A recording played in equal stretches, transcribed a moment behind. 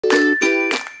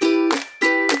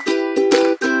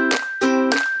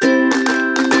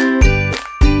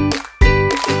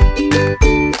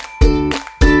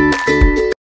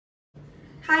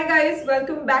guys,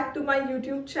 welcome back to my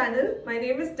YouTube channel. My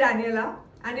name is Daniela,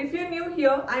 and if you're new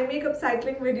here, I make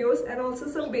upcycling videos and also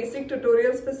some basic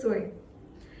tutorials for sewing.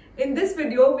 In this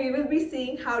video, we will be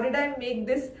seeing how did I make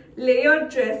this layered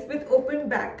dress with open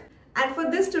back. And for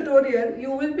this tutorial,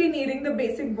 you will be needing the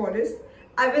basic bodice.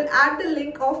 I will add the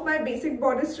link of my basic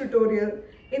bodice tutorial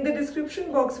in the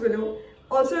description box below.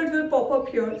 Also, it will pop up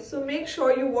here, so make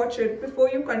sure you watch it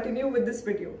before you continue with this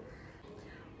video.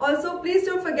 Also, please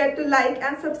don't forget to like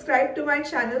and subscribe to my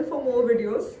channel for more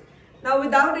videos. Now,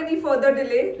 without any further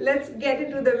delay, let's get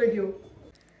into the video.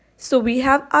 So we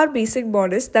have our basic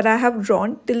bodice that I have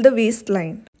drawn till the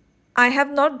waistline. I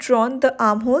have not drawn the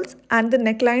armholes and the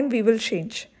neckline we will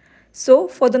change. So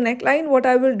for the neckline, what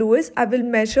I will do is I will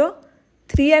measure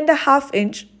 3.5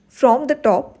 inch from the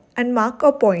top and mark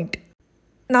a point.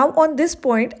 Now on this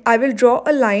point, I will draw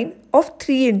a line of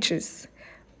 3 inches.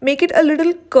 Make it a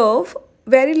little curve,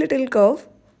 very little curve,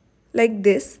 like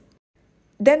this.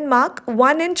 Then mark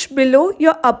 1 inch below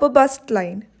your upper bust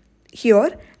line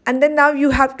here. And then now you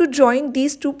have to join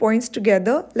these 2 points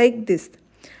together like this.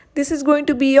 This is going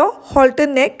to be your halter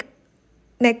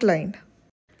neckline.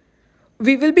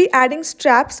 We will be adding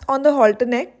straps on the halter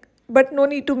neck, but no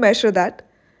need to measure that.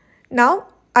 Now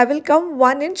I will come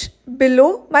 1 inch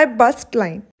below my bust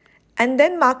line and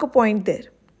then mark a point there.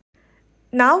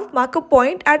 Now mark a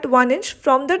point at 1 inch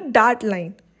from the dart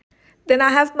line. Then I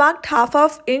have marked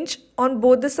half inch on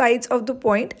both the sides of the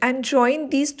point and join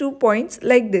these 2 points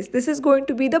like this. This is going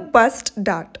to be the bust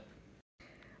dart.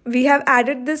 We have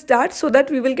added this dart so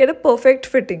that we will get a perfect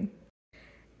fitting.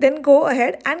 Then go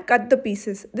ahead and cut the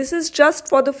pieces. This is just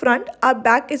for the front. Our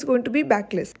back is going to be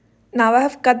backless. Now I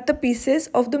have cut the pieces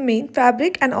of the main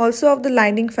fabric and also of the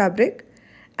lining fabric.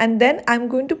 And then I'm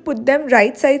going to put them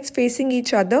right sides facing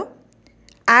each other.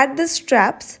 Add the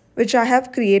straps which I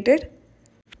have created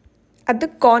at the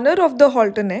corner of the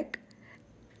halter neck,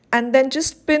 and then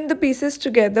just pin the pieces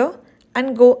together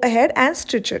and go ahead and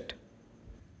stitch it.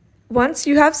 Once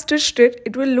you have stitched it,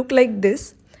 it will look like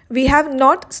this. We have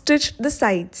not stitched the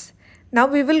sides. Now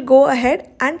we will go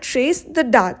ahead and trace the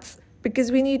darts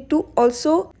because we need to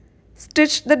also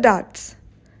stitch the darts.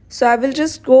 So I will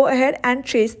just go ahead and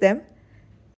trace them.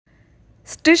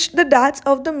 Stitch the darts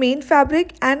of the main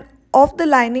fabric and of the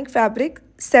lining fabric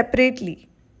separately.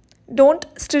 Don't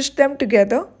stitch them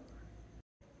together.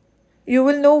 You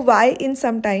will know why in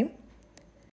some time.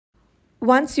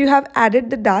 Once you have added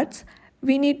the darts,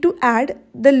 we need to add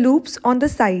the loops on the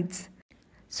sides.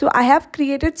 So I have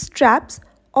created straps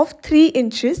of 3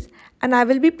 inches and I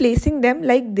will be placing them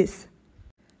like this.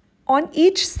 On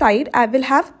each side, I will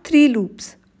have 3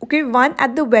 loops. Okay, one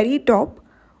at the very top,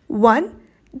 one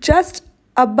just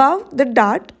above the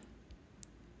dart,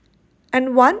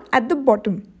 and one at the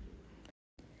bottom.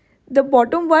 The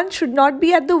bottom one should not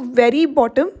be at the very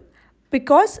bottom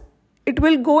because it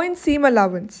will go in seam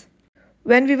allowance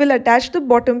when we will attach the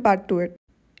bottom part to it.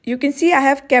 You can see I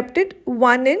have kept it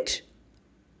 1 inch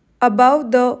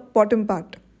above the bottom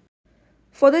part.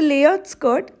 For the layered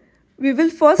skirt, we will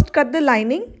first cut the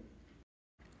lining.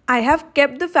 I have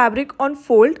kept the fabric on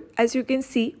fold, as you can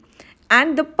see,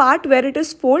 and the part where it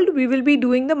is fold, we will be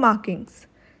doing the markings.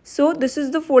 So this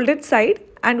is the folded side,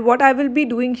 and what I will be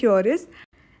doing here is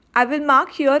I will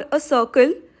mark here a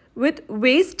circle with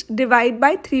waist divide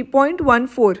by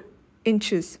 3.14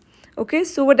 inches. Okay,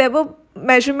 so whatever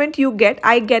measurement you get,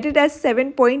 I get it as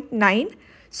 7.9.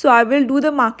 So I will do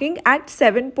the marking at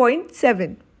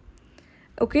 7.7.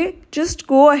 Okay, just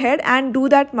go ahead and do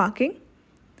that marking.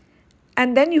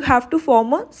 And then you have to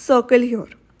form a circle here.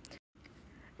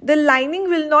 The lining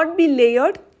will not be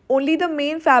layered. Only the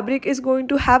main fabric is going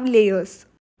to have layers.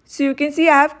 So you can see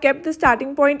I have kept the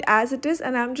starting point as it is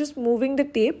and I am just moving the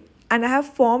tape and I have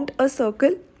formed a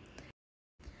circle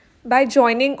by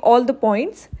joining all the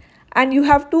points, and you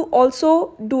have to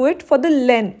also do it for the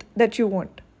length that you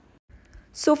want.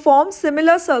 So form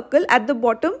similar circle at the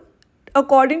bottom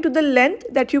according to the length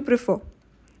that you prefer.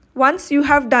 Once you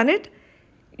have done it,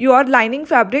 your lining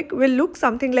fabric will look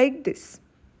something like this.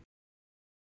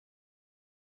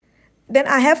 Then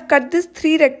I have cut these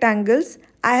 3 rectangles.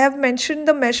 I have mentioned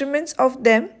the measurements of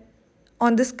them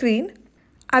on the screen.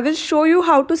 I will show you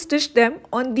how to stitch them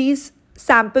on these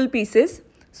sample pieces.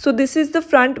 So this is the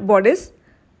front bodice.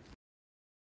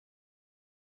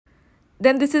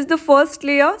 Then this is the first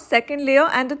layer, second layer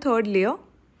and the third layer.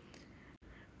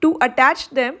 To attach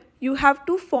them, you have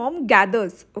to form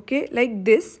gathers, okay, like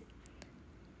this.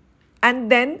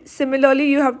 And then similarly,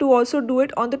 you have to also do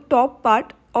it on the top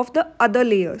part of the other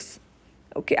layers.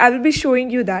 Okay, I will be showing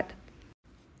you that.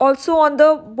 Also on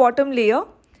the bottom layer,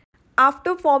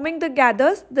 After forming the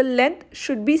gathers, the length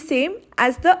should be same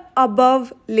as the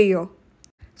above layer.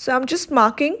 So I'm just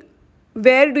marking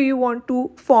where do you want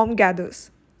to form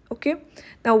gathers. Okay.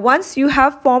 Now once you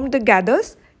have formed the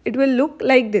gathers, it will look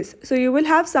like this. So you will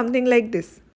have something like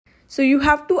this. So you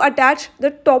have to attach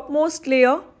the topmost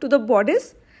layer to the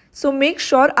bodice. So make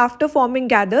sure after forming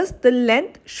gathers, the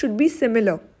length should be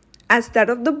similar as that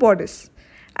of the bodice.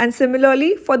 And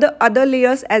similarly for the other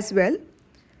layers as well.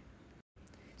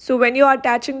 So when you are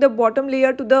attaching the bottom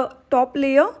layer to the top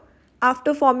layer,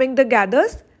 after forming the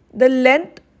gathers, the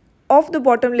length of the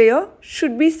bottom layer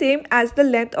should be same as the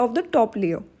length of the top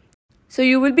layer. So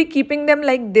you will be keeping them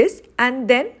like this and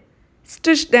then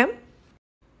stitch them.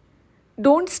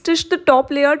 Don't stitch the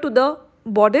top layer to the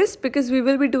bodice because we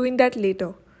will be doing that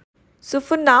later. So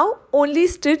for now, only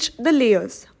stitch the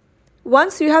layers.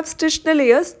 Once you have stitched the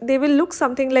layers, they will look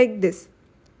something like this.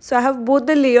 So I have both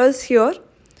the layers here,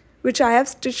 which I have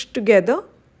stitched together.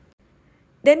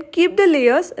 Then keep the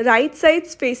layers right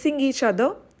sides facing each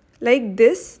other like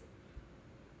this.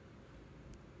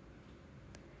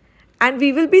 And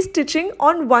we will be stitching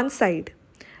on one side.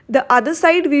 The other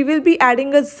side we will be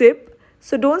adding a zip.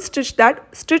 So don't stitch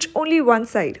that, stitch only one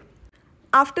side.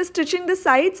 After stitching the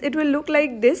sides, it will look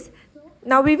like this.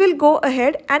 Now we will go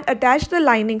ahead and attach the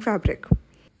lining fabric.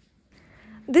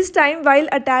 This time while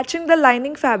attaching the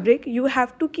lining fabric, you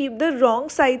have to keep the wrong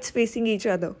sides facing each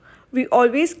other. We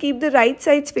always keep the right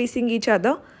sides facing each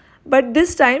other, but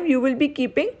this time you will be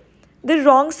keeping the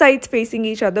wrong sides facing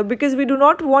each other because we do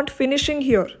not want finishing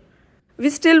here. We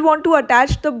still want to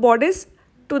attach the bodice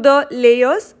to the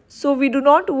layers, so we do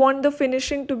not want the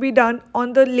finishing to be done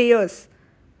on the layers,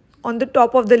 on the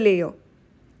top of the layer.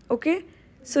 Okay,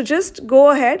 so just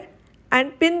go ahead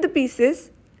and pin the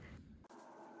pieces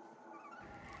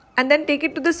and then take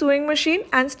it to the sewing machine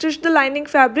and stitch the lining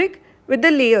fabric with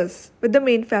the layers, with the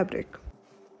main fabric.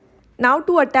 Now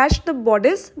to attach the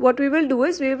bodice, what we will do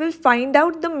is we will find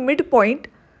out the midpoint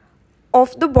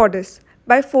of the bodice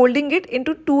by folding it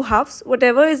into two halves.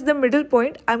 Whatever is the middle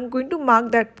point, I am going to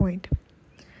mark that point.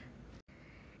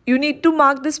 You need to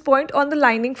mark this point on the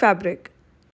lining fabric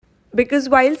because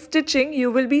while stitching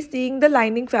you will be seeing the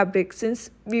lining fabric.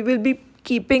 Since we will be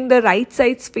keeping the right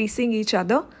sides facing each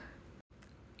other,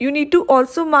 you need to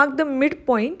also mark the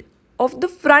midpoint of the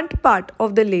front part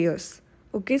of the layers.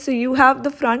 Okay, so you have the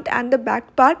front and the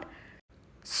back part.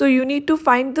 So you need to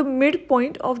find the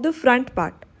midpoint of the front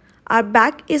part. Our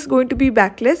back is going to be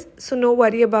backless, so no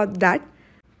worry about that.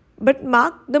 But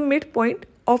mark the midpoint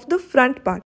of the front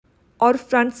part or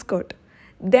front skirt.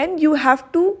 Then you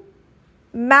have to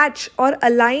match or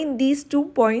align these 2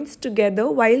 points together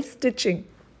while stitching.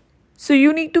 So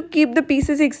you need to keep the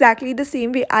pieces exactly the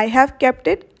same way I have kept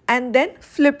it and then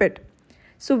flip it.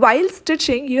 So while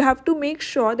stitching, you have to make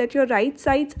sure that your right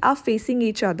sides are facing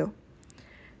each other.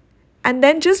 And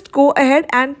then just go ahead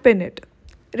and pin it.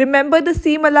 Remember the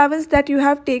seam allowance that you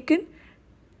have taken.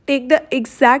 Take the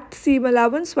exact seam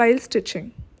allowance while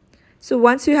stitching. So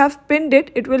once you have pinned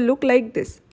it, it will look like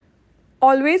this.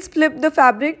 Always flip the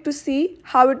fabric to see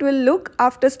how it will look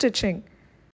after stitching.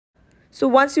 So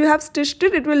once you have stitched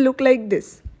it, it will look like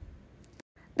this.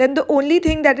 Then the only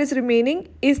thing that is remaining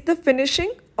is the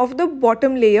finishing of the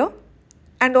bottom layer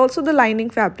and also the lining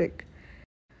fabric.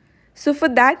 So for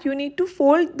that you need to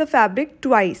fold the fabric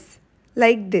twice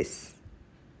like this.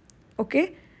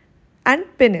 Okay, and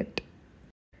pin it.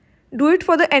 Do it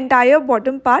for the entire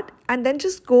bottom part and then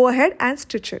just go ahead and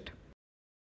stitch it.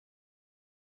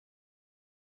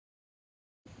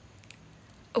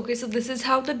 Okay, so this is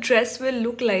how the dress will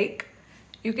look like.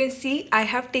 You can see I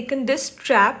have taken this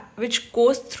strap which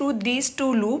goes through these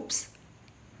 2 loops,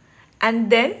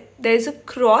 and then there is a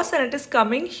cross and it is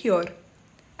coming here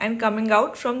and coming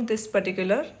out from this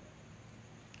particular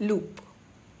loop.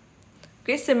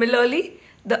 Okay, similarly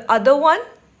the other one,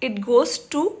 it goes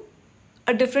to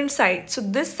a different side. So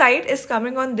this side is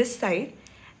coming on this side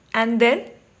and then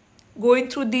going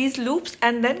through these loops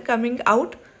and then coming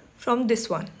out from this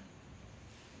one.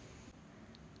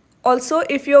 Also,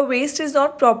 if your waist is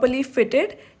not properly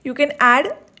fitted, you can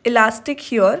add elastic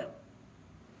here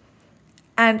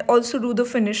and also do the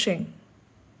finishing.